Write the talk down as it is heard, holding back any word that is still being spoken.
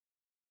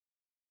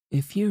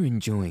If you're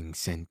enjoying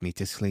Send Me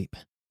to Sleep,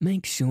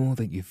 make sure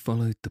that you've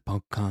followed the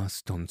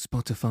podcast on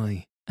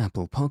Spotify,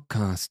 Apple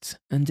Podcasts,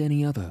 and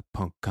any other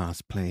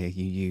podcast player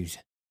you use.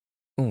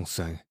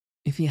 Also,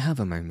 if you have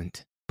a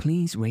moment,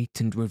 please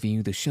rate and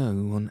review the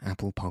show on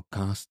Apple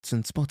Podcasts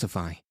and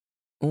Spotify.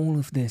 All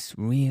of this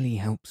really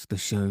helps the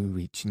show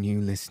reach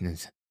new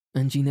listeners,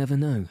 and you never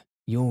know,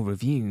 your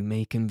review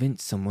may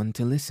convince someone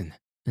to listen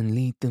and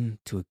lead them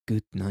to a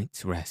good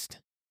night's rest,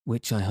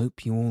 which I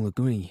hope you all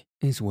agree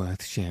is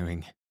worth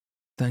sharing.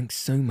 Thanks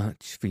so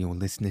much for your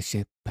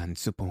listenership and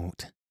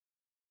support.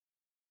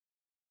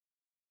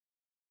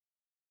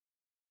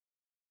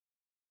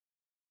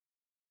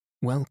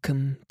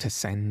 Welcome to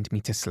Send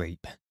Me to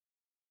Sleep,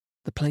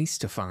 the place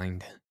to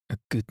find a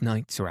good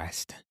night's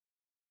rest.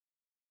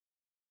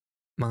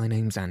 My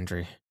name's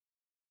Andrew,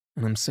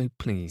 and I'm so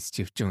pleased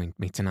you've joined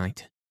me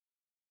tonight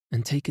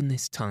and taken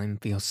this time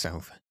for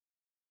yourself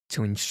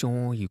to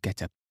ensure you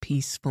get a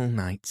peaceful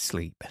night's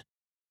sleep.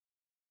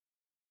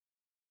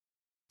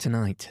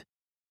 Tonight,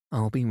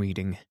 I'll be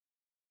reading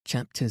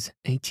chapters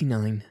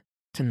 89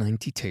 to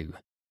 92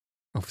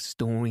 of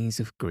Stories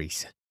of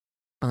Greece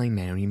by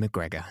Mary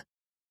McGregor.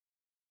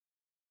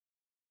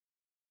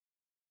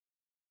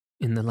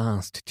 In the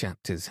last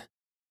chapters,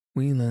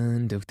 we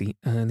learned of the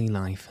early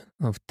life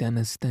of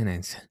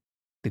Demosthenes,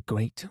 the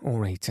great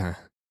orator.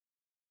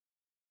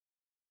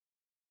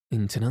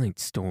 In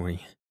tonight's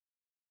story,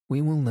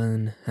 we will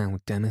learn how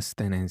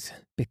Demosthenes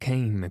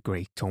became a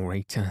great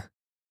orator.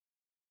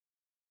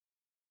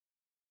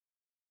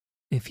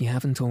 If you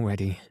haven't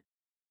already,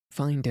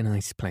 find a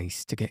nice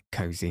place to get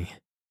cozy.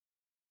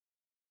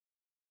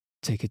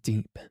 Take a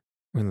deep,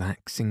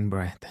 relaxing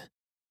breath.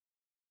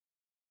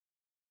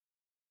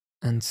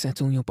 And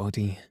settle your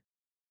body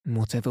in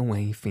whatever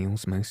way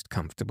feels most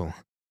comfortable.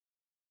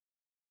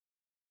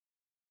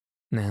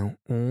 Now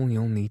all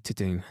you'll need to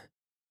do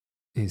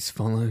is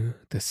follow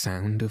the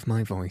sound of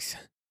my voice.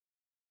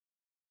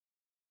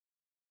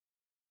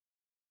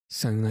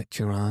 So let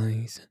your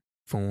eyes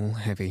fall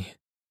heavy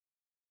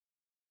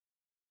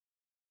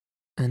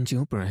and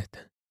your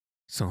breath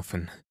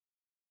soften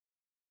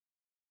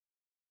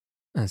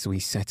as we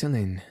settle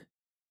in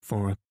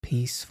for a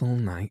peaceful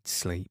night's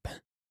sleep.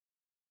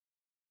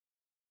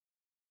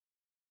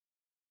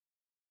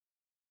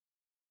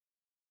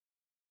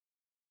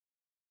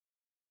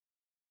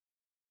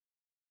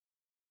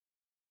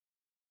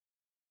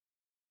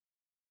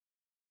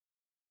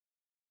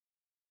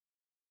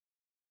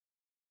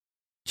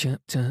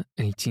 Chapter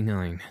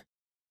 89.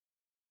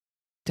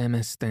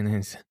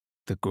 Demosthenes,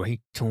 the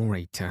Great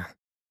Orator.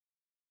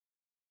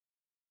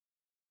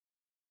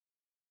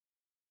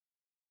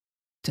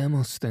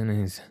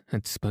 Demosthenes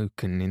had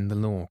spoken in the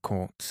law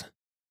courts,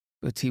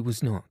 but he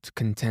was not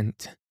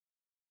content.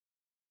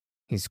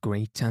 His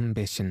great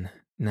ambition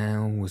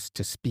now was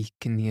to speak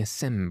in the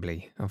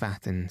assembly of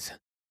Athens.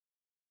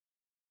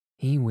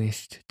 He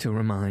wished to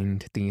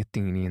remind the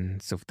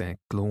Athenians of their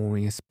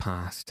glorious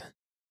past.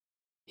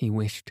 He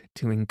wished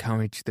to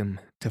encourage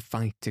them to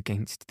fight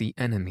against the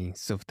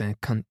enemies of their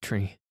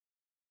country.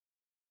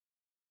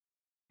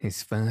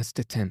 His first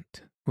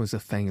attempt was a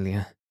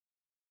failure.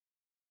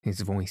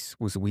 His voice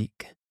was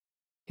weak,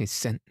 his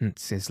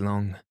sentences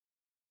long,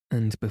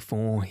 and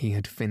before he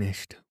had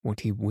finished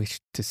what he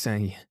wished to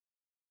say,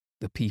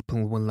 the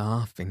people were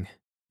laughing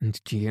and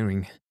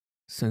jeering,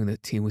 so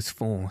that he was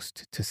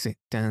forced to sit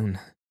down.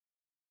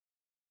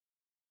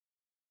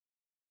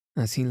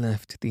 As he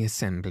left the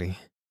assembly,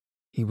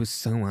 he was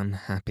so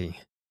unhappy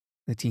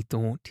that he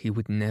thought he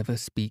would never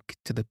speak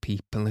to the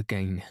people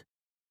again.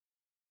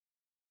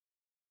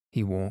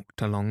 He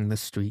walked along the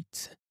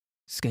streets,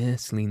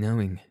 scarcely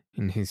knowing,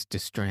 in his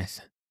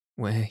distress,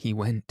 where he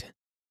went.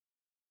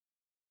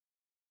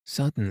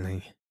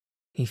 Suddenly,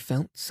 he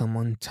felt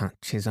someone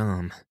touch his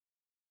arm,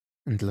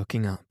 and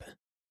looking up,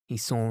 he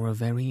saw a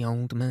very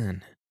old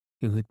man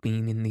who had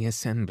been in the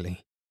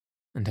assembly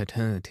and had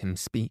heard him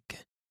speak.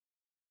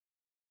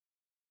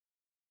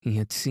 He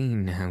had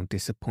seen how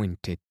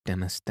disappointed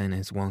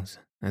Demosthenes was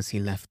as he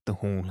left the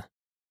hall,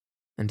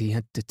 and he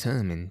had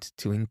determined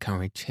to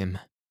encourage him.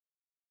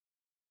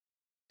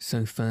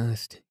 So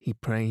first he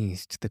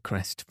praised the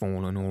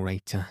crestfallen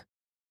orator,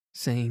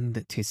 saying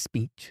that his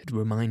speech had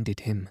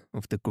reminded him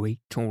of the great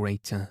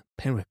orator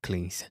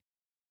Pericles,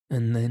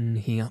 and then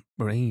he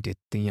upbraided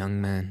the young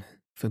man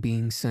for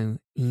being so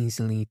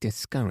easily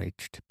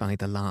discouraged by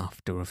the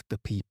laughter of the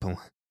people.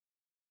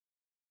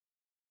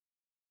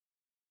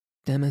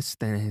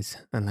 Demosthenes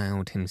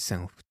allowed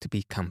himself to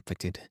be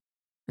comforted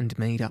and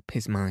made up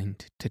his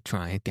mind to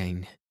try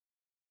again,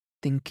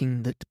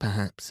 thinking that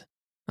perhaps,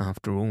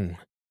 after all,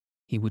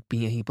 he would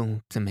be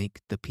able to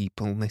make the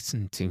people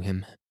listen to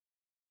him.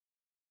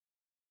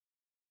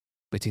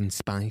 But in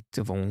spite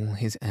of all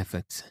his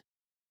efforts,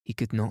 he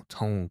could not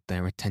hold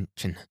their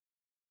attention,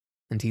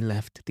 and he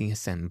left the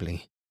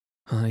assembly,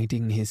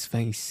 hiding his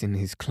face in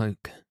his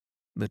cloak,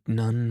 that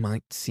none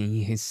might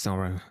see his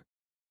sorrow.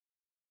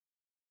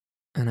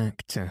 An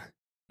actor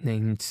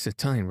named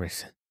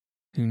Satyrus,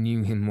 who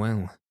knew him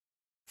well,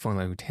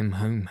 followed him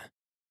home,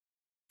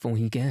 for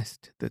he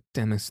guessed that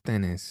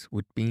Demosthenes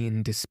would be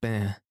in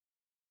despair.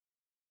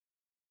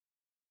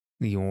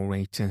 The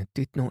orator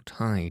did not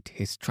hide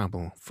his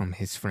trouble from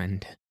his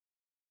friend.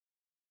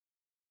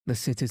 The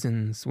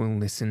citizens will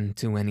listen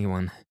to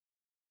anyone,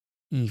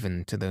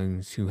 even to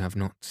those who have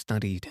not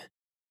studied,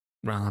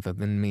 rather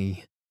than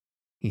me,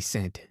 he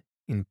said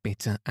in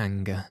bitter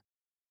anger.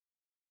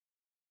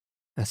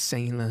 A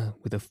sailor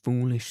with a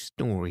foolish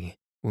story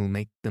will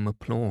make them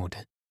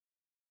applaud,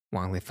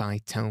 while if I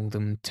tell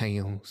them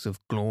tales of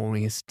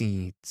glorious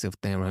deeds of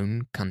their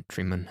own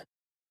countrymen,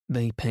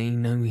 they pay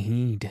no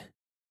heed.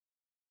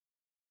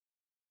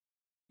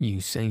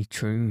 You say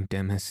true,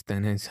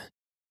 Demosthenes,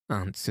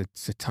 answered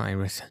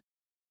Satyrus,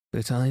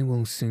 but I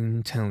will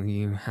soon tell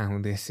you how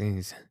this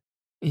is,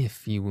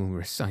 if you will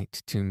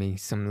recite to me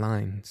some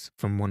lines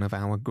from one of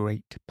our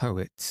great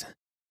poets.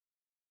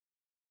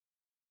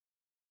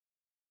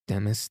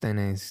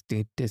 Demosthenes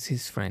did as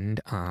his friend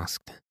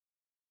asked,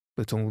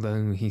 but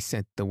although he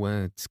said the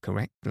words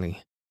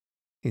correctly,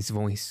 his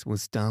voice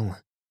was dull,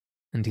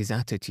 and his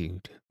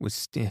attitude was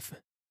stiff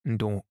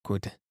and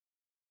awkward.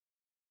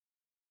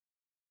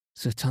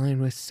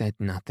 Satyrus said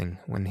nothing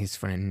when his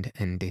friend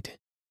ended,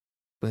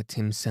 but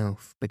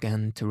himself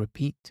began to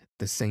repeat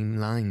the same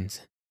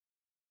lines.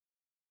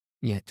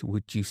 Yet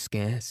would you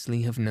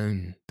scarcely have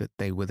known that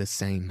they were the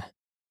same,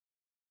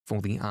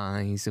 for the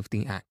eyes of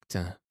the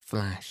actor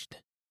flashed,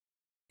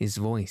 his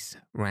voice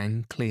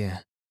rang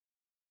clear,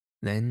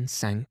 then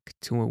sank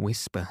to a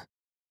whisper.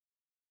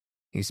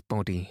 His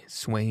body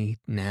swayed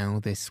now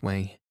this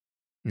way,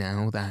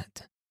 now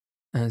that,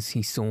 as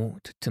he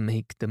sought to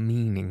make the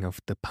meaning of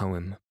the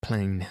poem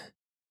plain.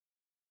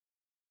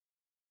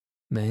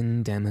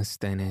 Then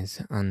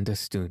Demosthenes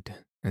understood,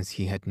 as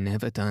he had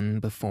never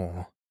done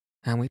before,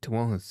 how it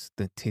was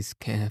that his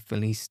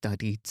carefully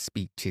studied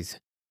speeches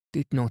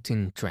did not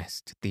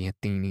interest the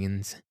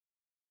Athenians.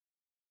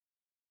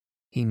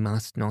 He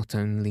must not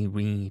only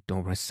read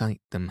or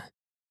recite them,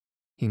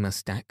 he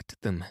must act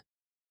them,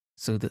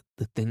 so that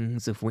the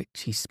things of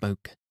which he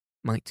spoke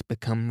might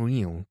become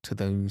real to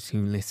those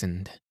who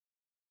listened.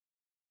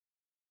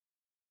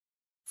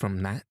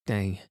 From that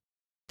day,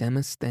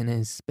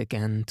 Demosthenes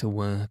began to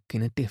work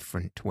in a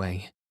different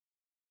way.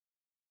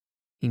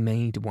 He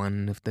made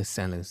one of the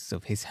cellars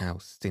of his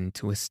house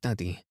into a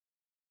study,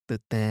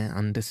 that there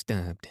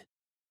undisturbed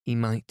he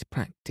might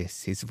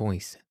practice his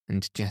voice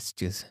and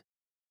gestures.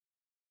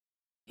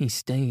 He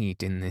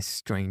stayed in this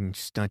strange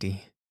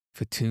study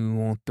for 2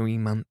 or 3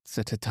 months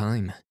at a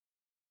time,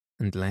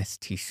 and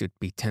lest he should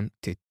be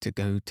tempted to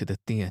go to the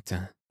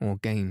theatre or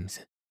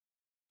games,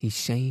 he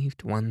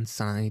shaved one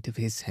side of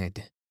his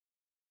head,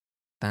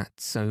 that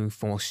so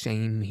for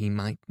shame he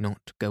might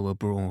not go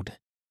abroad,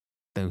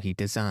 though he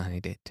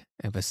desired it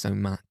ever so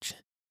much.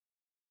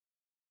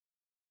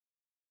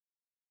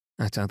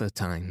 At other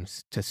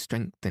times, to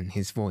strengthen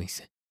his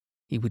voice,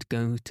 he would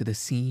go to the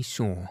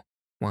sea-shore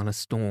while a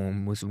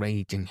storm was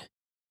raging,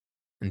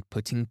 and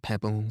putting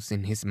pebbles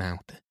in his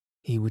mouth,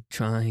 he would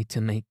try to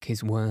make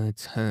his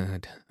words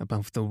heard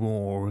above the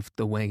roar of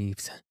the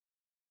waves.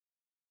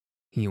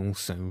 He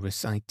also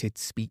recited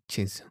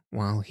speeches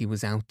while he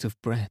was out of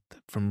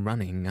breath from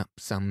running up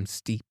some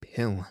steep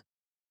hill.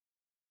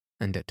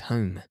 And at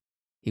home,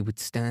 he would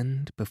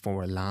stand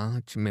before a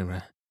large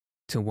mirror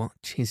to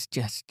watch his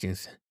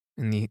gestures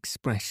and the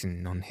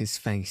expression on his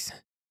face.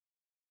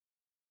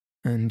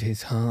 And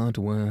his hard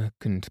work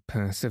and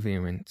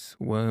perseverance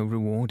were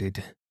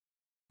rewarded,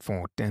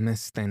 for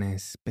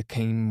Demosthenes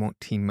became what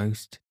he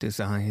most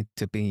desired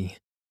to be,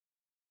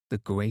 the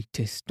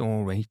greatest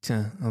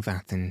orator of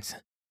Athens.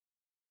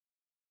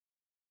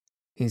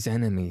 His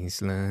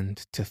enemies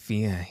learned to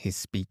fear his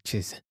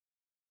speeches,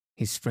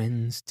 his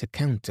friends to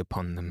count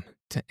upon them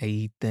to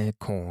aid their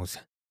cause.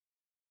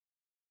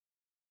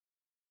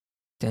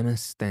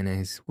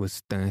 Demosthenes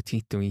was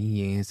 33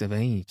 years of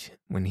age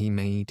when he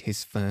made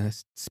his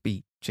first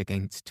speech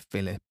against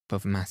Philip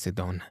of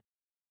Macedon,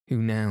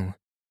 who now,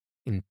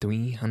 in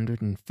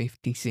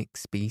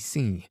 356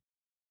 BC,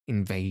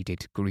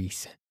 invaded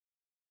Greece.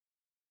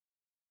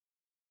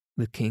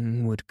 The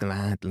king would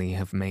gladly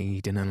have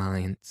made an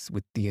alliance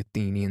with the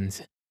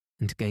Athenians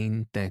and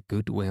gained their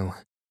goodwill,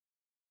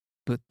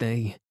 but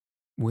they,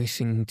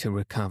 wishing to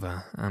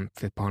recover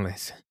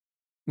Amphipolis,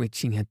 which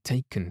he had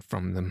taken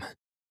from them,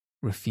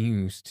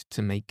 refused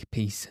to make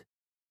peace.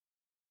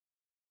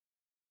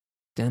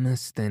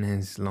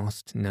 Demosthenes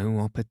lost no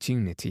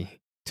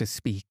opportunity to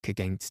speak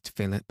against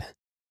Philip.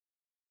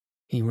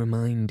 He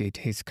reminded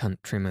his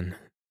countrymen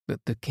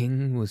that the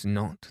king was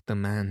not the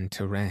man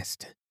to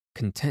rest,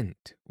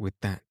 content with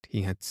that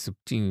he had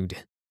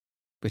subdued,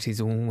 but is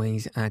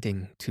always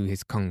adding to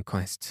his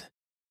conquests,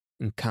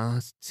 and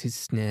casts his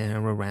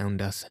snare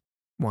around us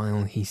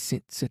while he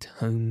sits at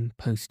home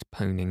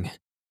postponing.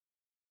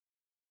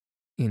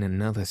 In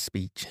another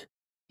speech,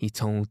 he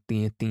told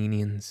the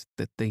Athenians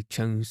that they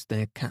chose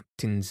their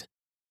captains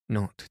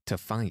not to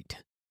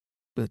fight,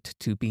 but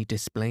to be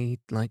displayed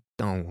like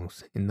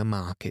dolls in the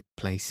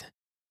marketplace.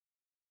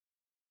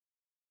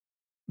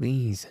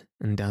 These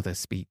and other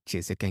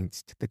speeches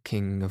against the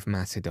king of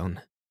Macedon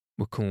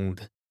were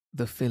called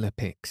the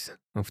Philippics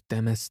of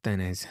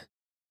Demosthenes,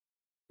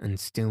 and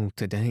still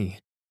today,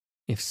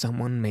 if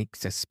someone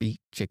makes a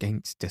speech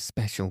against a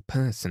special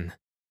person,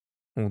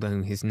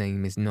 although his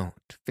name is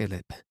not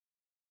Philip,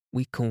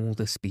 we call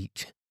the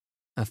speech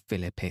a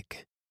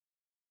Philippic.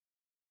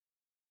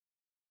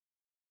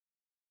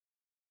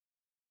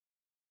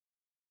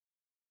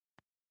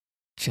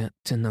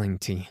 Chapter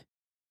 90.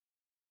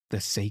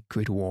 The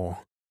Sacred War.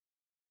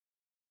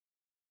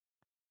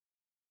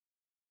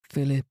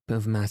 Philip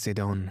of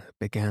Macedon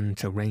began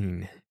to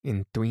reign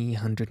in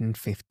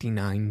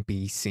 359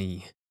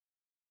 BC.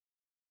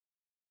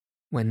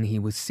 When he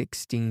was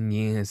 16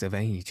 years of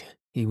age,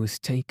 he was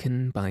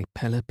taken by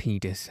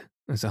Pelopidas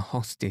as a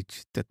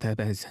hostage to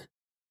Thebes.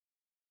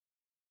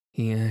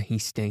 Here he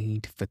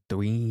stayed for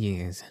 3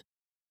 years,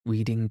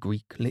 reading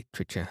Greek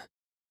literature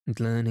and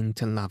learning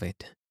to love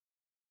it,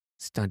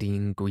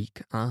 studying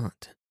Greek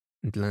art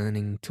and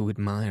learning to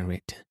admire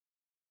it.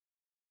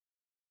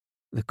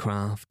 The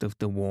craft of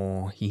the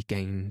war he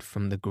gained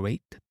from the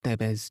great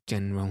Thebes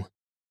general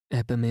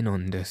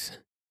Epaminondas.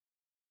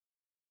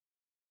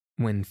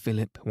 When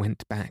Philip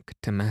went back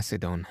to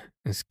Macedon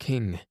as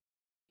king,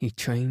 he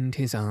trained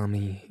his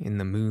army in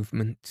the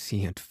movements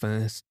he had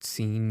first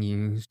seen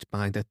used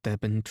by the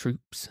Theban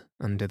troops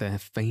under their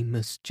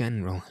famous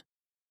general.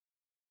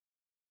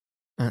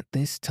 At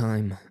this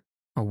time,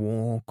 a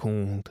war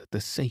called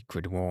the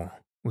Sacred War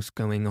was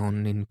going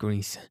on in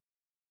Greece.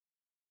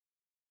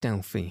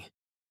 Delphi,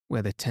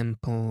 where the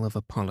temple of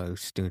Apollo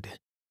stood,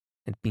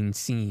 had been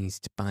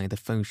seized by the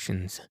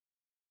Phocians,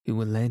 who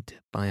were led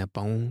by a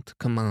bold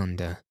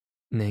commander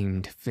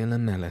named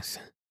Philomelus.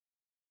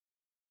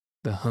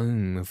 The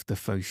home of the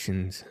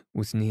Phocians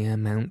was near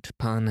Mount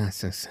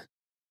Parnassus.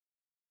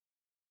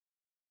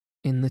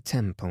 In the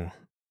temple,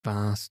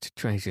 vast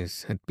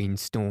treasures had been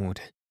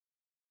stored.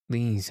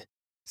 These,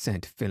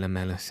 said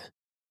Philomelus,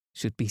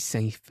 should be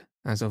safe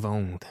as of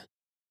old.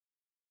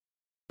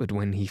 But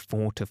when he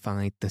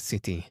fortified the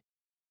city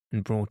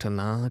and brought a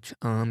large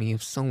army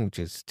of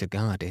soldiers to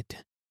guard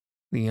it,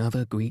 the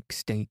other Greek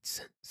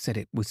states said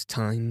it was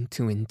time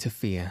to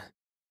interfere,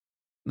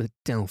 that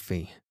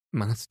Delphi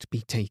must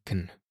be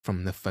taken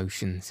from the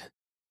Phocians.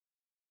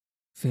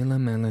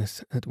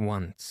 Philomelus at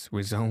once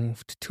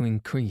resolved to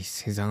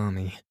increase his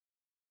army,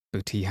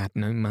 but he had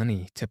no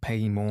money to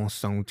pay more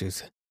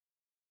soldiers.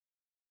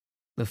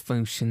 The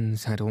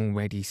Phocians had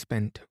already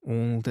spent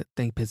all that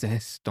they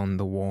possessed on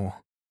the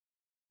war,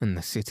 and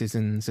the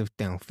citizens of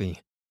Delphi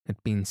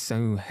had been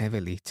so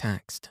heavily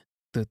taxed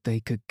that they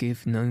could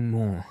give no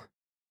more.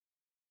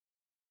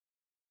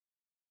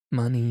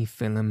 Money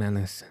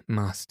Philomelus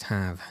must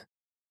have,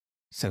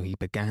 so he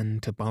began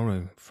to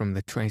borrow from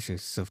the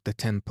treasures of the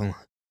temple,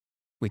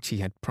 which he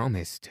had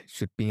promised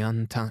should be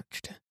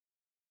untouched.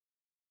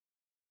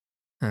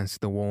 As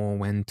the war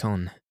went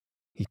on,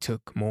 he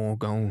took more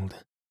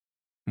gold,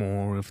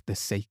 more of the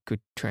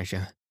sacred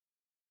treasure,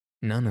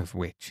 none of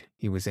which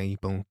he was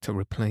able to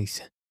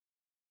replace.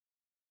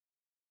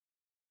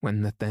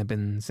 When the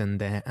Thebans and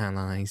their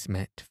allies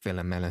met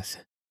Philomelus,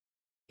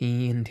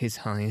 he and his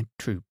hired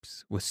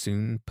troops were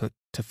soon put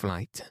to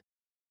flight.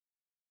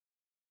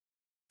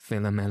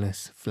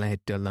 Philomelus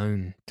fled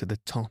alone to the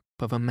top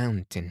of a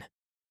mountain,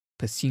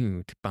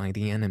 pursued by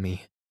the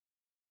enemy.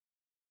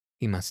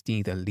 He must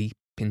either leap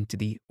into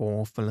the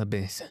awful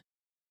abyss,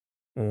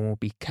 or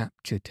be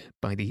captured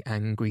by the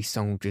angry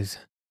soldiers.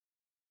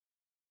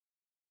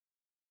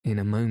 In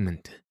a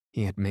moment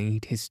he had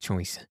made his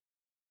choice,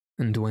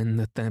 and when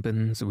the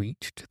Thebans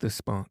reached the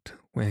spot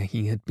where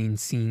he had been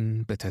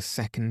seen but a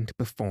second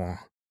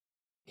before,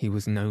 he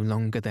was no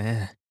longer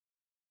there.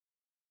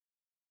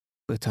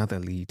 But other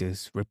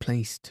leaders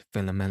replaced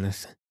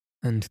Philomelus,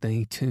 and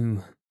they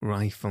too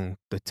rifled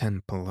the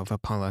temple of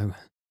Apollo.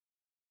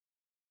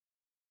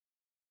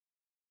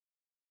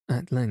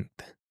 At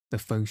length the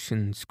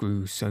Phocians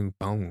grew so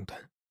bold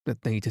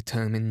that they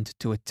determined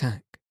to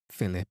attack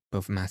Philip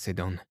of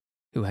Macedon,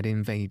 who had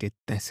invaded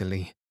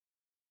Thessaly,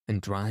 and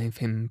drive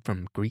him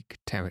from Greek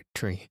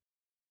territory.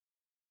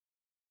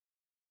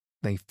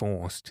 They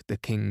forced the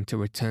king to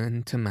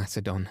return to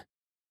Macedon,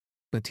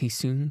 but he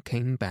soon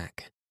came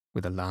back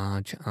with a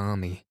large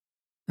army,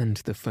 and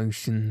the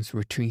Phocians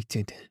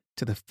retreated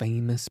to the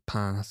famous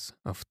pass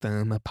of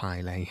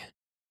Thermopylae.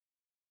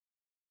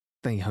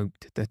 They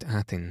hoped that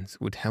Athens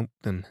would help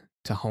them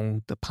to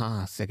hold the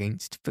pass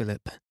against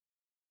Philip,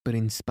 but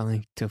in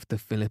spite of the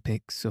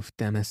Philippics of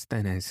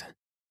Demosthenes,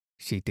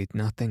 she did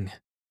nothing.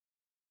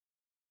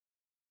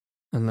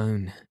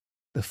 Alone,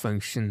 the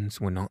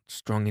Phocians were not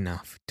strong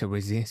enough to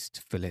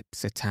resist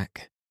Philip's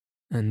attack,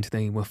 and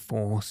they were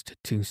forced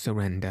to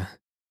surrender.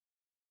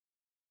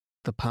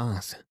 The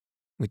pass,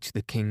 which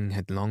the king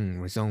had long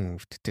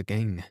resolved to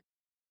gain,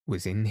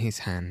 was in his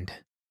hand.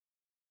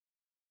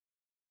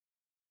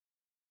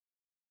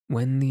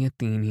 When the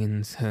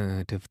Athenians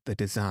heard of the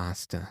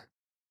disaster,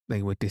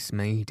 they were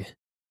dismayed,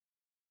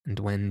 and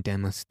when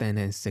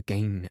Demosthenes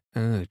again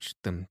urged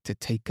them to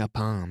take up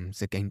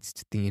arms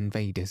against the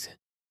invaders,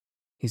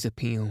 his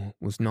appeal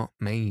was not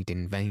made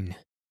in vain.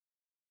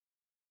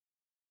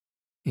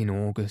 In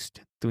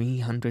August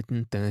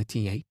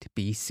 338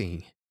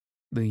 BC,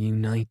 the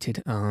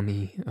united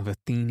army of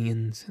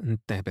Athenians and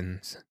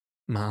Thebans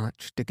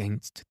marched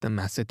against the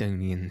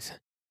Macedonians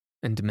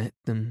and met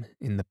them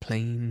in the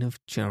plain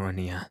of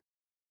Chaeronea,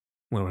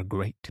 where a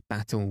great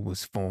battle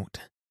was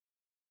fought.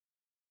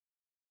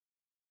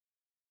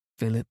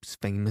 Philip's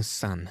famous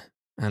son,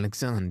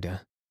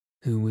 Alexander,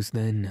 who was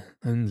then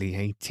only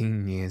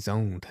 18 years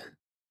old,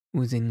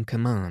 was in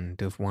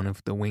command of one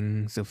of the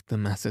wings of the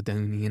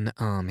Macedonian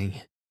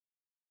army.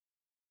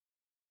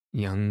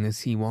 Young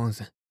as he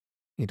was,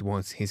 it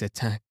was his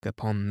attack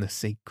upon the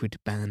sacred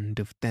band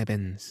of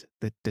Thebans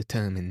that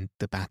determined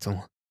the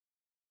battle.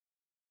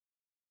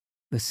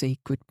 The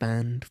sacred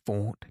band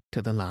fought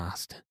to the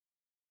last,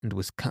 and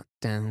was cut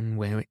down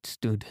where it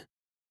stood.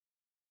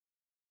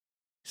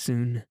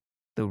 Soon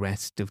the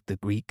rest of the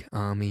Greek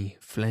army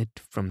fled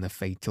from the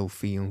fatal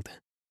field.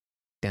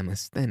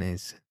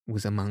 Demosthenes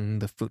was among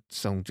the foot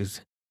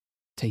soldiers,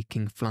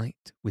 taking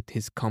flight with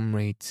his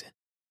comrades.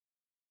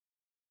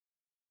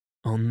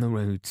 On the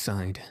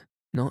roadside,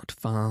 not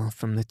far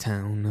from the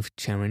town of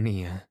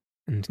Chaeronea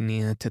and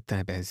near to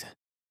Thebes,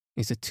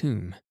 is a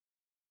tomb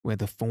where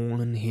the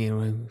fallen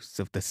heroes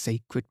of the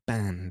sacred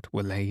band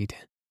were laid.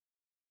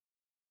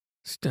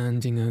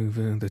 Standing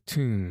over the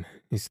tomb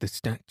is the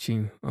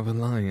statue of a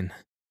lion,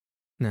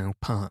 now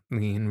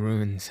partly in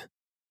ruins,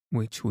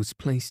 which was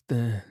placed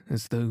there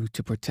as though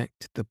to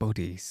protect the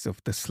bodies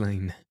of the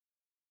slain.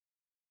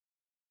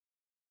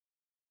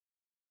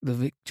 The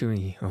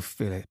victory of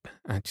Philip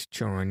at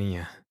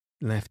Chaeronea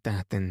left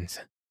Athens,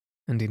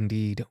 and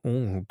indeed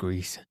all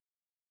Greece,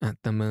 at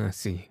the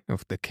mercy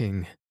of the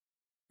king,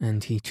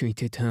 and he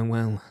treated her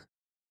well.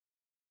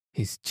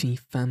 His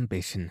chief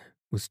ambition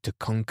was to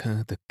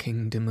conquer the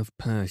kingdom of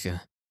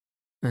Persia,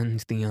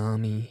 and the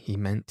army he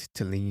meant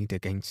to lead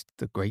against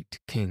the great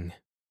king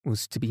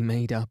was to be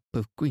made up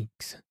of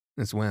Greeks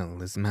as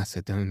well as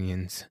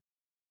Macedonians.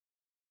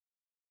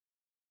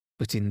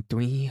 But in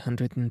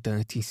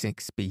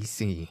 336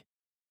 BC,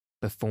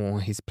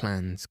 before his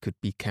plans could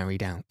be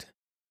carried out,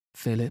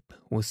 Philip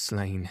was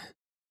slain.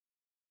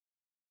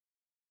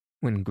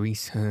 When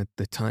Greece heard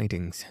the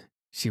tidings,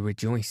 she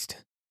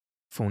rejoiced,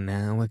 for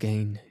now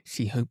again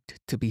she hoped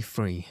to be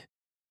free.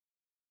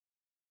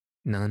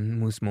 None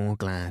was more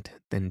glad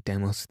than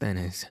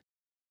Demosthenes,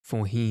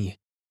 for he,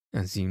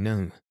 as you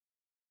know,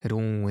 had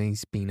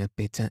always been a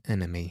bitter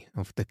enemy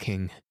of the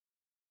king.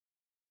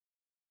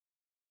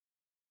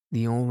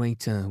 The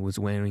orator was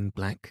wearing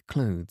black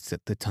clothes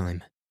at the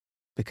time,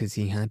 because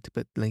he had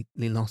but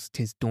lately lost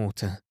his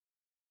daughter.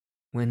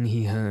 When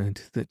he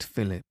heard that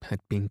Philip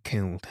had been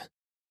killed,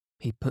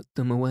 he put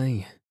them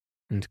away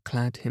and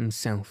clad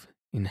himself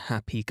in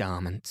happy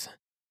garments,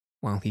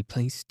 while he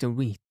placed a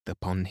wreath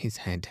upon his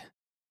head.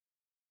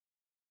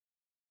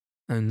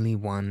 Only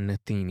one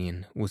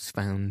Athenian was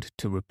found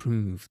to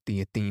reprove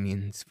the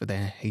Athenians for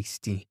their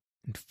hasty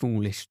and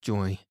foolish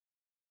joy.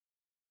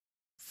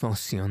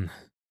 Phocion,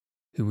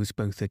 who was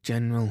both a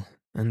general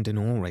and an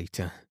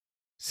orator,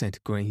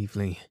 said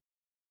gravely,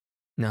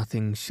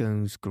 "Nothing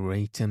shows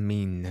greater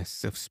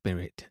meanness of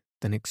spirit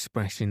than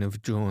expression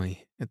of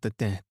joy at the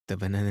death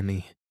of an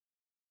enemy.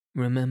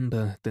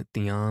 Remember that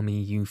the army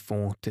you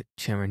fought at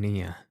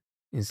Chaeronea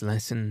is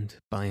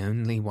lessened by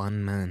only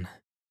one man."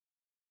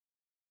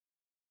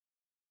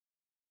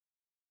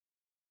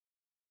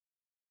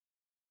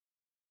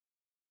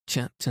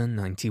 Chapter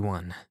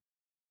 91.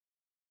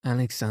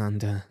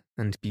 Alexander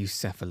and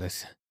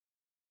Bucephalus.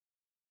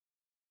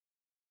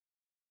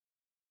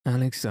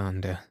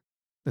 Alexander,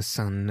 the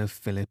son of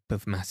Philip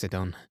of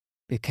Macedon,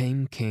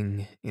 became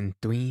king in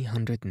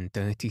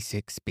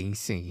 336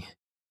 BC.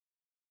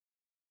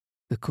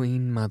 The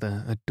Queen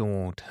Mother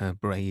adored her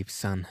brave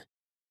son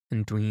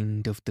and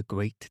dreamed of the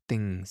great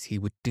things he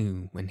would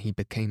do when he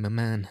became a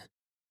man.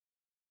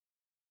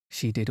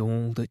 She did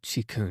all that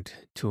she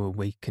could to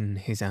awaken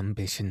his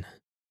ambition,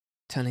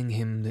 telling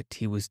him that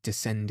he was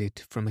descended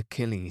from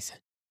Achilles,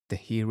 the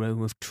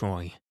hero of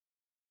Troy,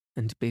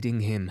 and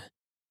bidding him,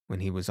 when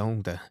he was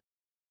older,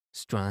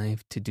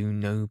 strive to do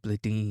nobler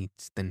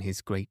deeds than his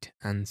great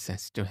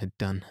ancestor had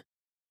done.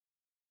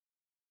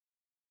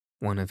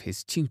 One of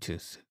his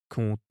tutors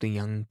called the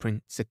young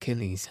prince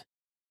Achilles,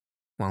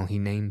 while he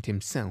named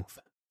himself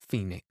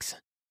Phoenix,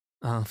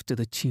 after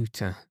the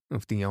tutor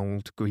of the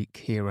old Greek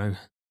hero.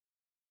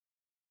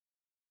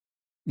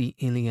 The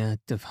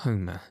Iliad of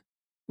Homer,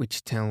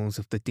 which tells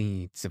of the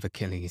deeds of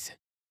Achilles,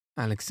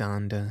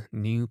 Alexander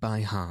knew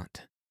by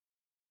heart.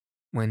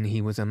 When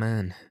he was a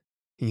man,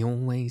 he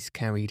always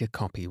carried a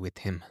copy with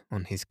him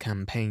on his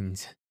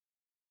campaigns.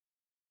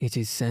 It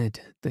is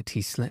said that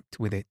he slept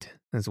with it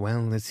as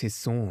well as his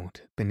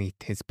sword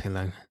beneath his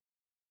pillow.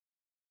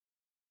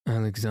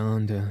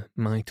 Alexander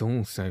might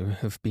also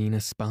have been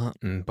a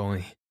Spartan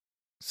boy,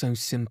 so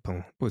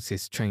simple was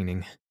his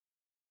training.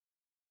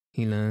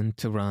 He learned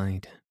to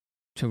ride,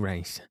 to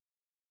race,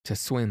 to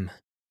swim,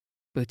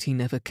 but he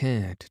never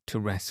cared to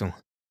wrestle,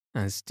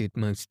 as did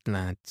most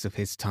lads of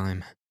his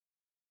time.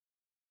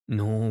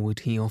 nor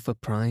would he offer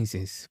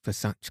prizes for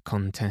such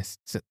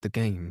contests at the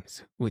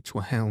games which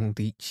were held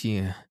each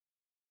year.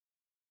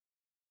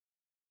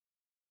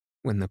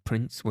 When the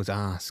prince was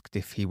asked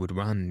if he would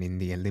run in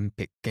the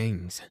Olympic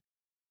Games,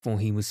 for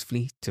he was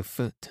fleet of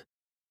foot,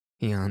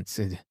 he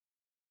answered,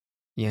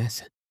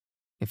 "Yes,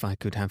 if I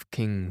could have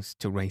kings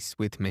to race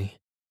with me."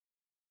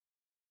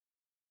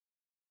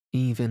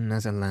 Even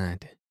as a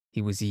lad,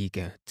 he was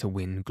eager to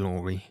win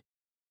glory,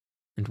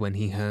 and when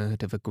he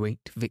heard of a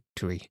great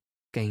victory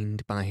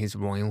gained by his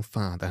royal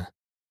father,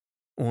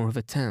 or of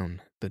a town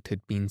that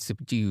had been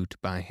subdued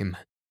by him,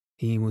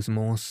 he was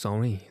more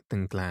sorry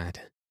than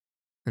glad,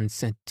 and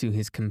said to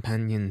his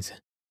companions,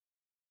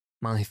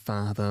 "My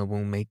father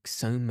will make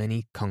so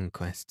many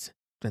conquests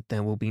that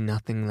there will be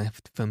nothing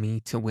left for me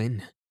to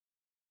win."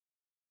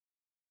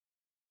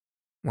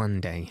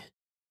 One day,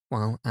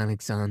 while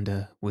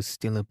Alexander was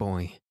still a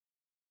boy,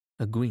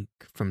 a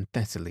Greek from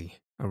Thessaly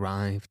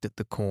arrived at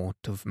the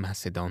court of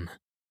Macedon,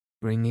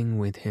 bringing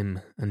with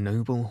him a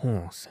noble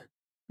horse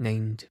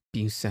named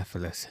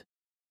Bucephalus,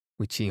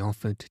 which he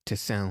offered to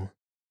sell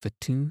for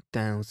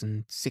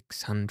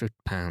 2,600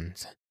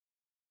 pounds.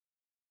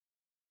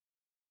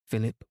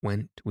 Philip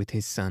went with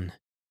his son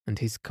and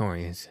his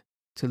couriers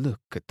to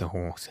look at the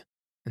horse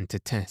and to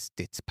test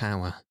its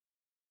power.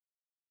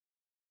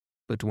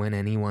 But when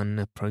anyone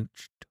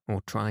approached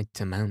or tried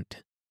to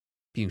mount,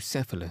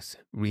 Bucephalus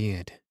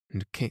reared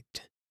and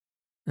kicked,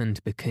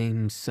 and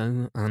became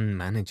so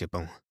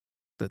unmanageable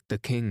that the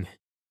king,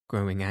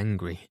 growing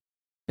angry,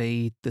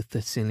 bade the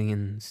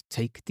Thessalians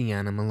take the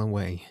animal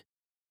away.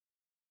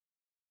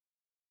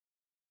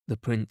 The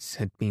prince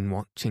had been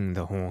watching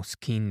the horse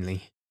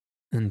keenly,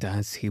 and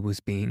as he was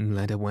being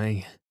led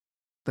away,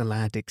 the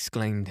lad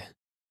exclaimed,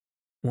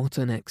 "What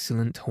an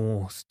excellent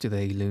horse do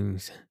they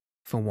lose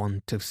for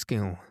want of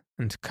skill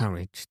and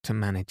courage to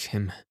manage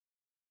him."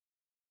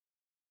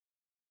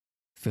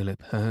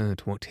 Philip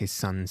heard what his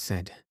son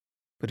said,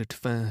 but at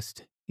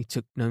first he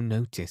took no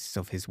notice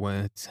of his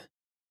words.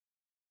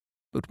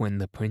 But when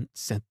the prince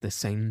said the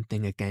same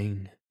thing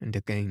again and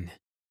again,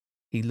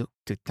 he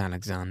looked at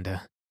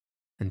Alexander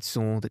and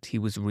saw that he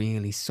was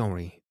really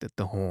sorry that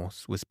the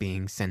horse was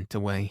being sent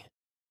away.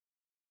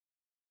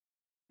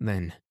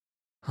 Then,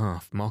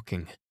 half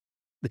mocking,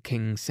 the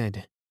king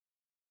said,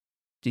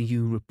 "Do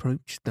you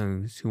reproach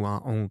those who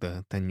are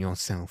older than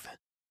yourself,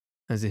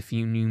 as if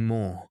you knew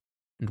more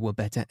and were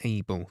better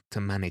able to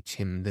manage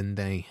him than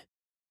they?"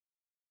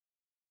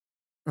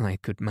 "I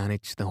could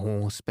manage the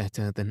horse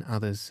better than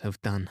others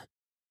have done,"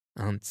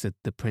 answered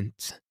the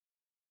prince.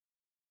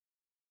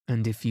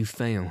 "And if you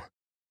fail,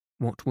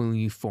 what will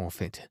you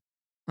forfeit?"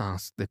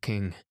 asked the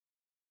king.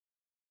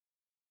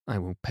 "I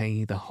will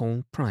pay the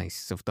whole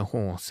price of the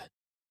horse,"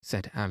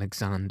 said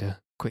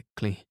Alexander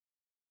quickly.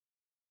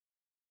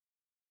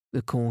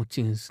 The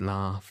courtiers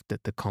laughed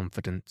at the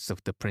confidence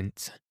of the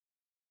prince,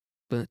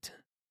 but,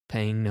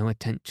 paying no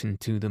attention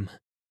to them,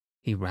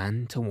 he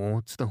ran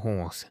towards the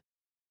horse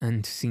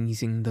and,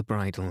 seizing the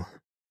bridle,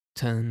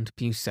 turned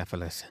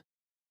Bucephalus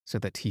so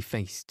that he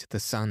faced the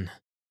sun.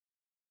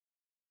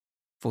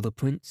 For the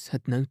prince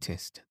had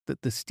noticed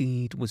that the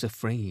steed was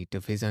afraid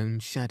of his own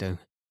shadow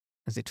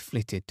as it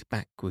flitted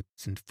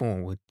backwards and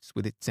forwards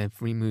with its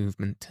every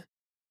movement.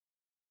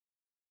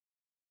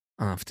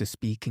 After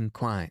speaking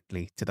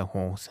quietly to the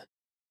horse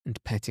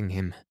and petting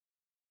him,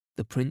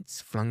 the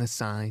prince flung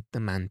aside the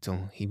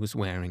mantle he was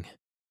wearing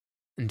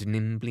and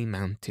nimbly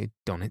mounted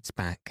on its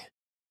back.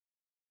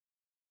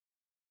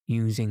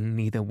 Using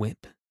neither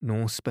whip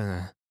nor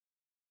spur,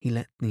 he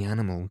let the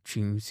animal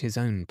choose his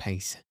own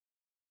pace,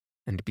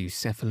 and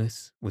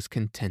Bucephalus was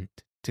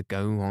content to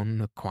go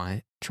on a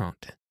quiet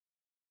trot.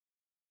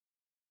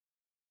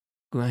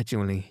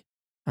 Gradually,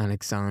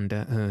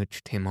 Alexander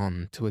urged him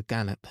on to a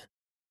gallop,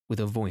 with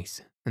a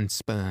voice and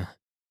spur.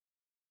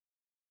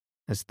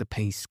 As the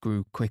pace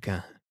grew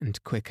quicker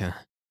and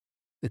quicker,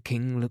 the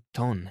king looked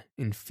on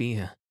in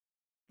fear,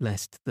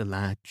 lest the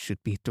lad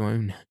should be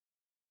thrown.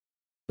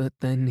 But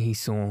then he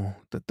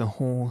saw that the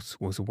horse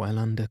was well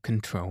under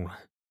control,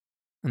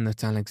 and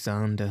that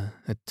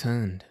Alexander had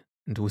turned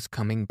and was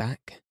coming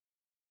back.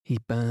 He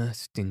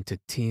burst into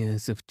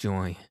tears of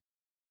joy,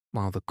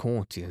 while the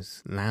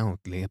courtiers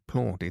loudly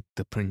applauded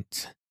the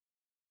prince.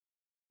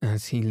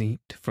 As he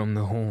leaped from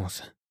the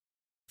horse,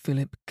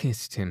 Philip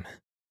kissed him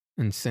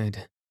and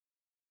said,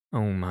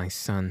 "O my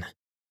son,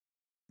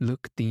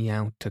 look thee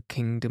out a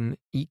kingdom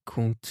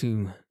equal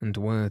to and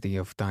worthy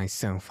of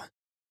thyself,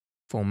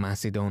 for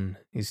Macedon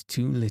is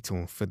too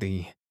little for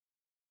thee."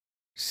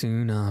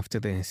 Soon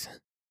after this,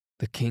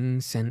 the king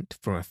sent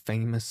for a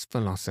famous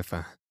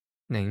philosopher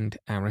named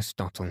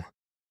Aristotle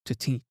to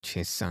teach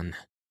his son.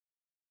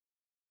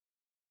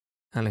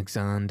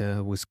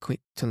 Alexander was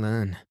quick to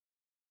learn,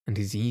 and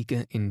his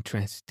eager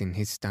interest in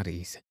his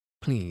studies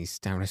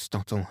pleased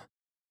Aristotle.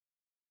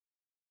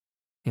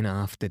 In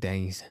after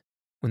days,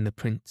 when the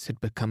prince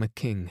had become a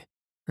king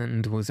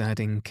and was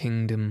adding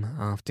kingdom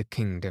after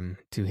kingdom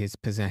to his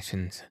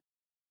possessions,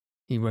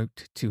 he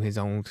wrote to his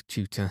old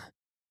tutor,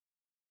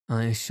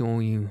 I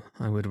assure you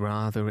I would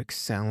rather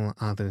excel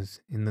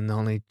others in the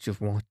knowledge of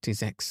what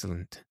is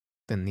excellent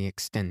than the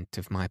extent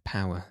of my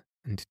power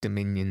and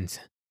dominions.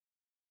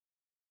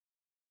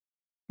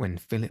 When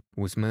Philip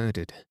was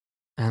murdered,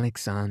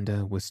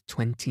 Alexander was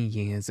 20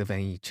 years of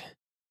age,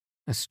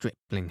 a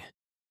stripling,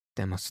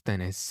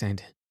 Demosthenes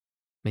said,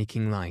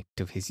 making light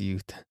of his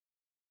youth.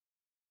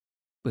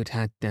 But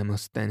had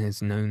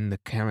Demosthenes known the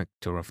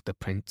character of the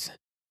prince,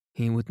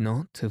 he would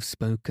not have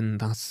spoken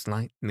thus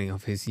slightly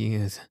of his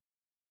years.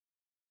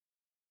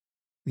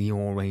 The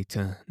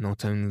orator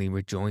not only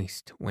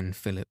rejoiced when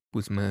Philip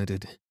was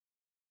murdered,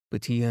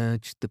 but he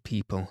urged the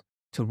people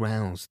to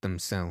rouse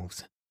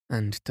themselves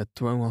and to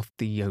throw off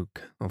the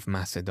yoke of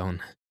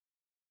Macedon.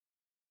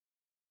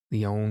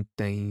 The old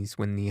days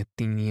when the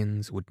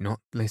Athenians would not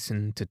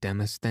listen to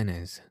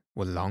Demosthenes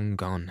were long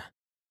gone.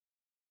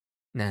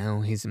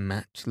 Now his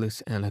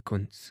matchless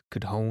eloquence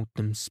could hold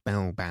them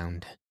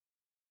spellbound,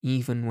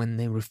 even when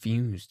they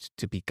refused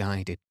to be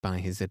guided by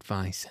his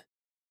advice.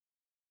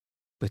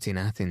 But in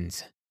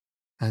Athens,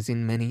 as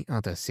in many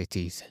other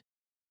cities,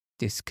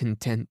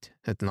 discontent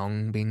had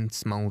long been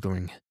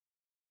smouldering,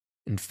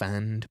 and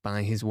fanned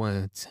by his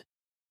words,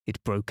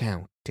 it broke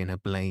out in a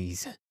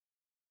blaze.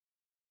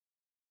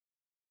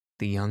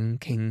 The young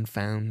king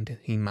found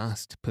he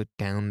must put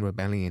down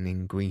rebellion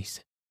in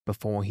Greece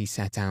before he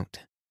set out,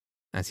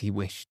 as he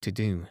wished to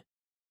do,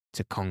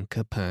 to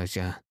conquer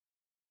Persia.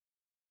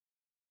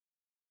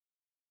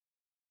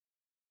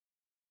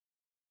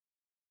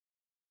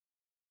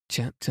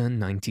 Chapter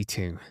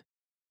 92.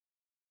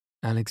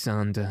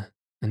 Alexander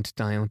and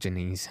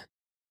Diogenes.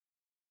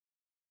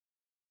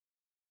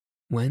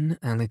 When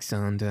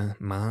Alexander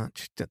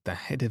marched at the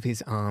head of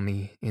his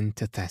army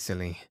into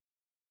Thessaly,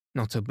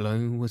 not a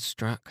blow was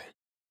struck.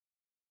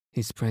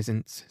 His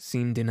presence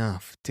seemed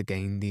enough to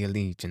gain the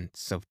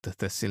allegiance of the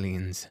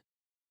Thessalians.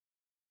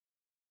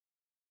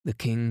 The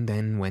king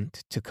then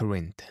went to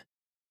Corinth,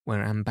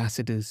 where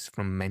ambassadors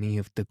from many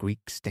of the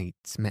Greek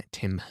states met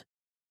him.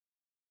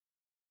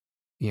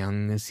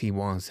 Young as he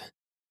was,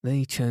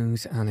 they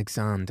chose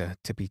Alexander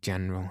to be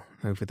general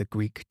over the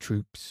Greek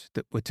troops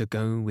that were to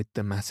go with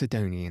the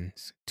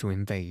Macedonians to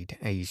invade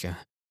Asia.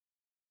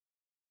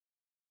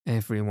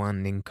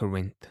 Everyone in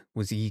Corinth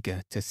was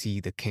eager to see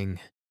the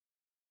king.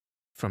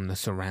 From the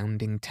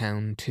surrounding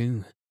town,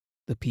 too,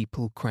 the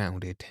people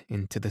crowded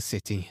into the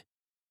city,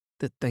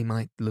 that they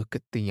might look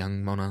at the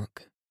young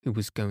monarch who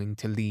was going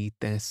to lead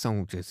their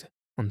soldiers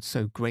on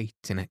so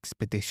great an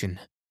expedition.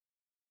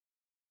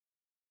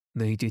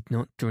 They did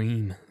not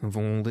dream of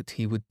all that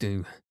he would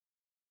do,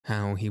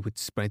 how he would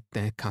spread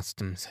their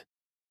customs,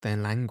 their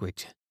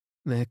language,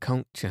 their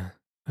culture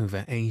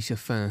over Asia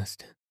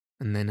first,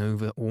 and then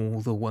over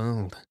all the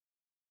world.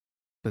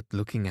 But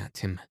looking at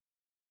him,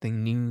 they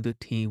knew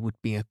that he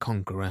would be a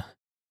conqueror.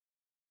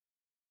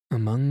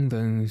 Among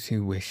those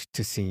who wished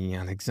to see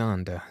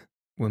Alexander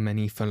were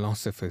many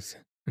philosophers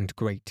and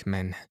great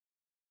men,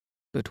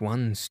 but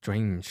one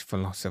strange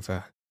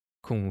philosopher,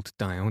 called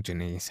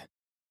Diogenes,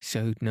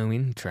 showed no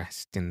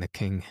interest in the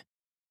king.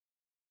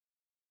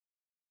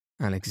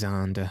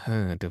 Alexander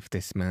heard of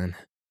this man,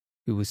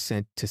 who was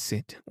said to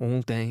sit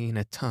all day in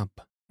a tub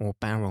or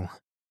barrel.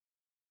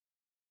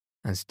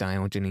 As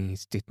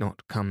Diogenes did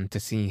not come to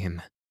see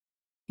him,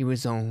 he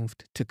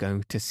resolved to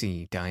go to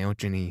see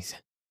Diogenes.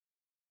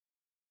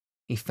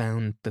 He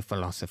found the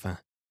philosopher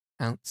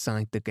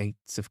outside the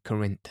gates of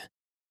Corinth,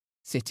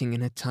 sitting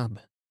in a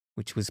tub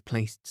which was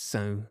placed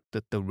so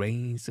that the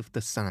rays of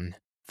the sun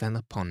fell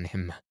upon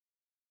him.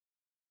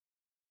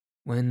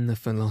 When the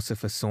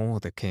philosopher saw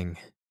the king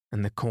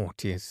and the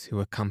courtiers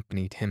who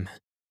accompanied him,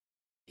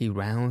 he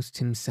roused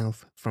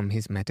himself from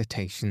his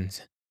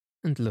meditations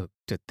and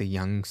looked at the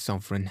young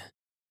sovereign.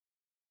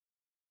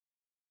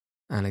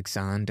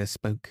 Alexander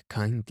spoke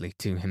kindly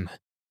to him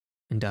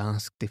and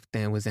asked if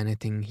there was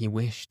anything he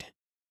wished.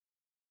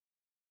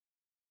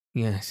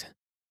 "Yes,"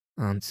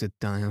 answered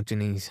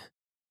Diogenes,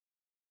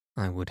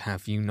 "I would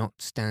have you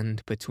not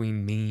stand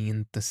between me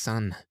and the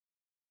sun."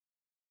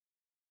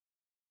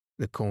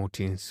 The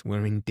courtiers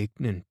were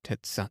indignant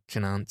at such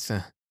an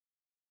answer,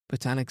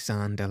 but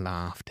Alexander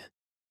laughed,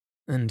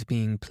 and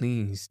being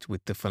pleased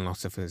with the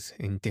philosopher's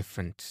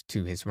indifference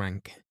to his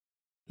rank,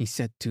 he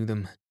said to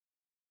them,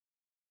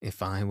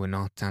 "If I were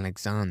not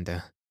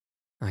Alexander,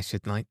 I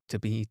should like to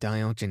be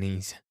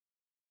Diogenes."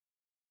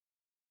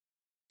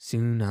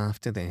 Soon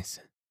after this,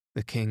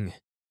 the king,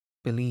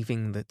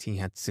 believing that he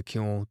had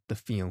secured the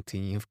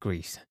fealty of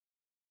Greece,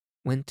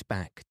 went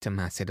back to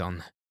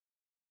Macedon.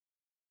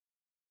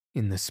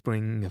 In the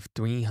spring of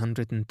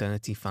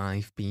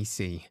 335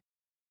 BC,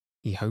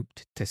 he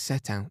hoped to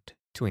set out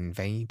to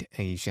invade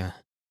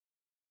Asia.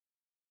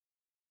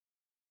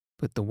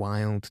 But the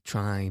wild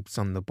tribes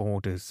on the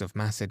borders of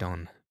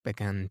Macedon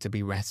began to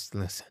be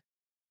restless,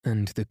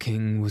 and the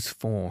king was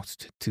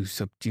forced to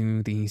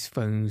subdue these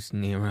foes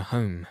nearer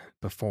home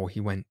before he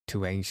went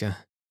to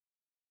Asia.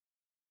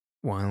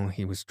 While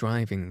he was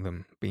driving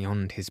them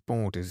beyond his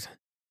borders,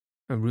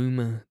 a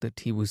rumour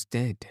that he was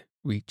dead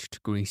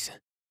reached Greece.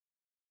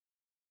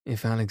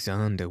 If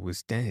Alexander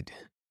was dead,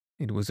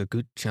 it was a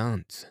good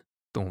chance,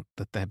 thought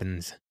the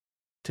Thebans,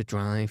 to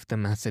drive the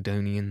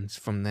Macedonians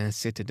from their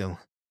citadel,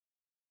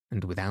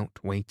 and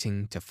without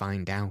waiting to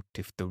find out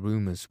if the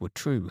rumours were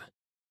true,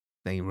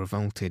 they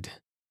revolted.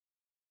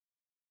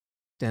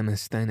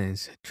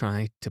 Demosthenes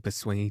tried to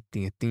persuade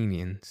the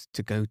Athenians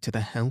to go to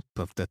the help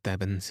of the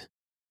Thebans,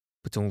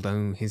 but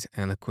although his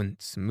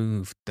eloquence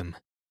moved them,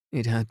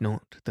 it had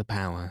not the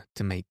power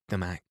to make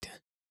them act.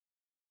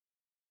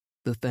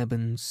 The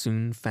Thebans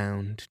soon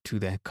found to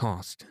their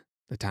cost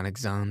that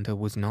Alexander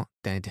was not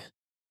dead.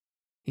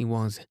 He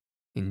was,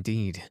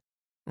 indeed,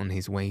 on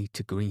his way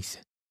to Greece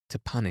to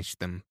punish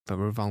them for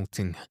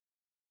revolting.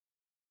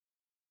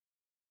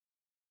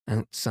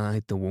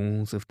 Outside the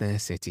walls of their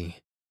city,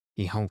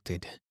 he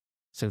halted,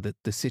 so that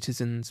the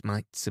citizens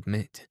might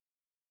submit,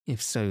 if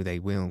so they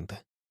willed.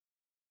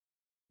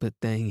 But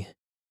they,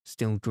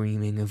 still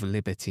dreaming of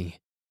liberty,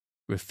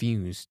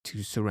 refused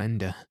to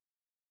surrender.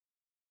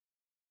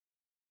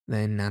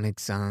 Then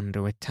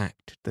Alexander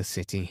attacked the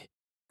city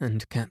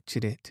and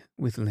captured it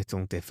with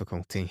little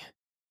difficulty.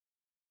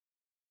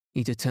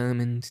 He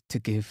determined to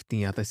give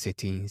the other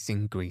cities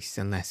in Greece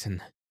a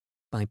lesson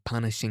by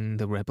punishing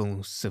the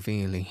rebels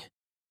severely.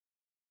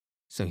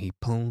 So he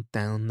pulled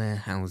down their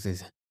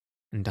houses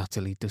and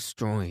utterly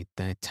destroyed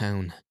their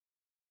town,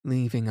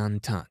 leaving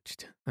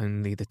untouched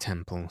only the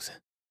temples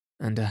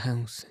and a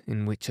house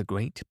in which a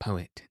great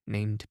poet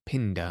named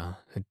Pindar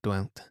had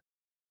dwelt.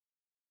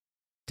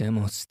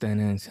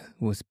 Demosthenes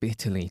was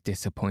bitterly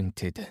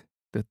disappointed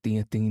that the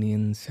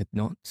Athenians had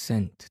not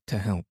sent to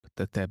help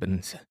the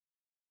Thebans.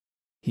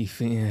 He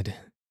feared,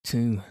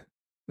 too,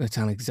 that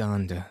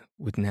Alexander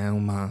would now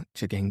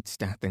march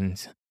against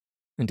Athens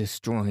and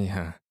destroy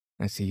her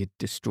as he had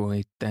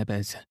destroyed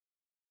Thebes.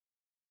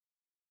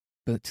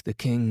 But the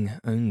king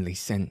only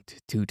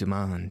sent to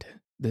demand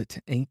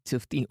that 8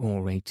 of the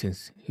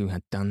orators who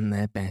had done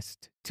their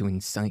best to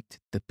incite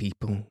the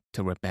people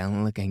to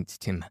rebel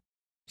against him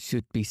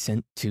should be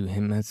sent to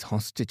him as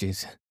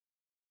hostages.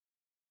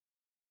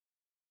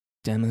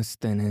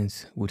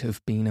 Demosthenes would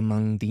have been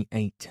among the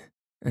 8,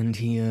 and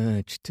he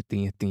urged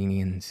the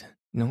Athenians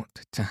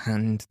not to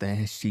hand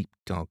their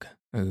sheepdog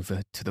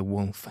over to the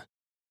wolf.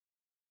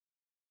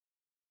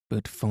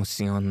 But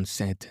Phocion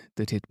said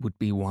that it would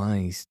be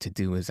wise to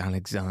do as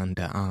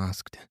Alexander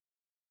asked.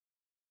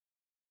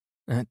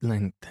 At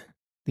length,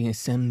 the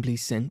assembly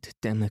sent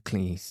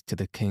Damocles to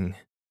the king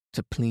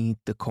to plead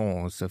the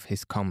cause of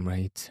his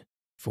comrades,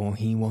 for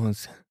he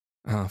was,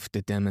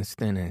 after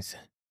Demosthenes,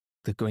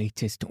 the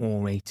greatest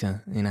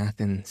orator in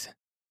Athens.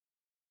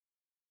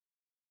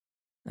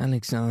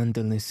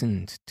 Alexander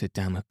listened to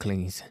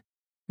Damocles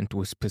and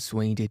was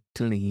persuaded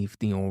to leave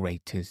the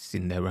orators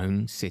in their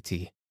own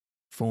city,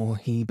 for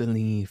he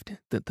believed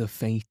that the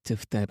fate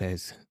of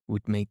Thebes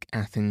would make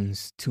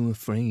Athens too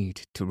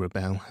afraid to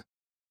rebel.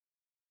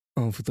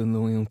 Of the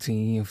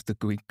loyalty of the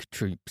Greek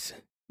troops,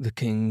 the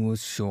king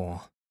was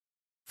sure,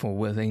 for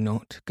were they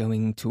not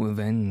going to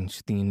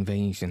avenge the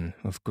invasion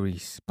of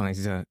Greece by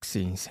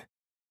Xerxes?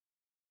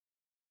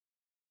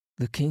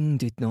 The king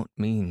did not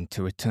mean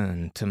to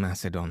return to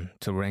Macedon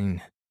to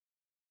reign.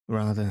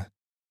 Rather,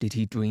 did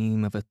he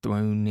dream of a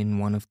throne in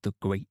one of the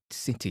great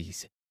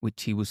cities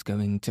which he was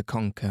going to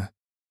conquer.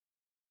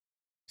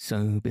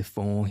 So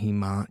before he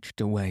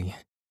marched away,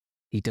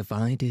 he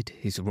divided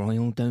his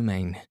royal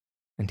domain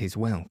and his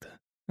wealth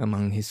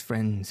among his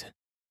friends.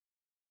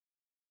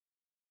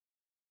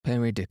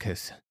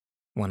 Perdiccas,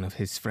 one of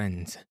his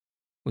friends,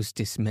 was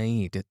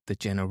dismayed at the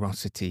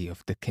generosity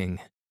of the king,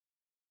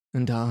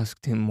 and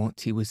asked him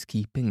what he was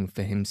keeping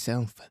for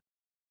himself.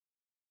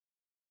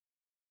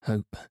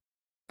 Hope,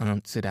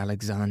 answered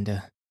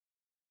Alexander.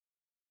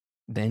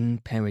 Then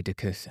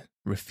Perdiccas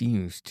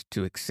refused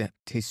to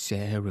accept his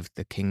share of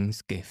the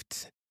king's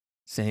gifts,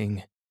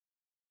 saying,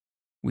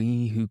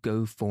 "We who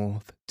go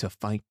forth to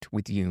fight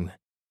with you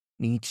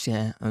need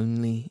share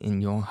only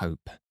in your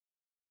hope."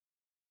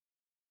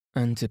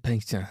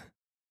 Antipater,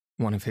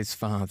 one of his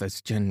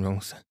father's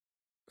generals,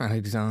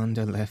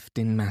 Alexander left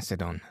in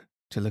Macedon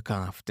to look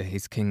after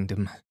his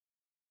kingdom.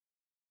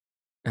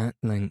 At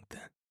length,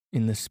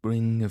 in the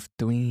spring of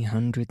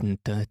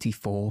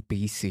 334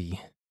 BC,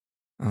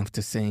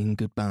 after saying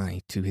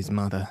goodbye to his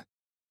mother,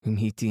 whom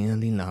he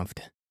dearly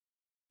loved,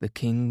 the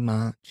king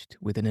marched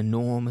with an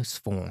enormous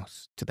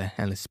force to the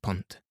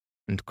Hellespont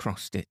and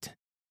crossed it.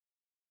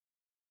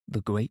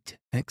 The great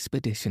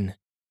expedition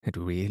had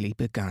really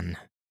begun.